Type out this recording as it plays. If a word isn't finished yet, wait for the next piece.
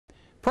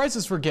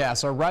Prices for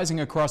gas are rising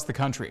across the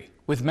country,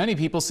 with many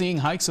people seeing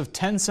hikes of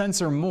 10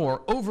 cents or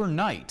more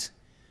overnight.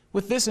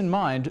 With this in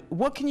mind,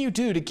 what can you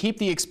do to keep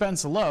the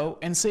expense low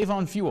and save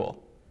on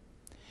fuel?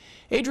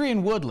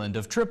 Adrienne Woodland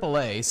of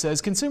AAA says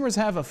consumers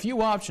have a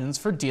few options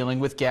for dealing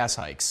with gas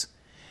hikes.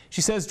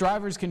 She says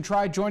drivers can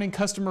try joining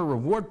customer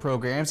reward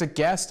programs at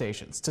gas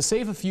stations to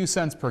save a few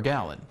cents per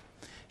gallon.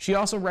 She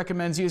also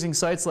recommends using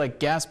sites like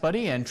Gas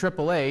Buddy and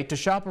AAA to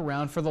shop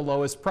around for the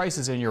lowest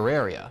prices in your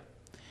area.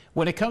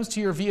 When it comes to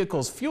your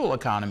vehicle's fuel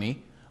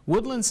economy,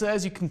 Woodland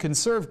says you can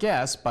conserve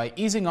gas by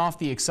easing off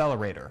the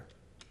accelerator.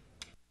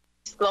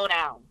 Slow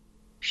down.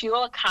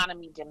 Fuel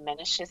economy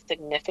diminishes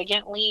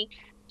significantly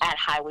at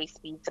highway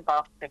speeds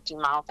above 50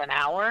 miles an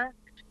hour.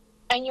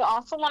 And you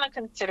also want to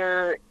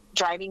consider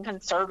driving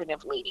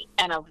conservatively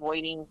and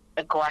avoiding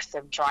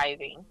aggressive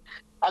driving.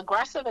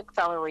 Aggressive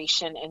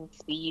acceleration and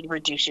speed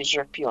reduces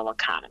your fuel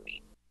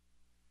economy.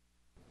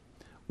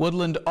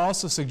 Woodland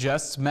also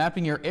suggests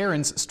mapping your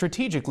errands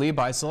strategically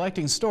by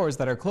selecting stores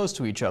that are close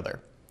to each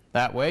other.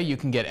 That way you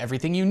can get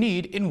everything you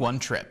need in one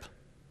trip.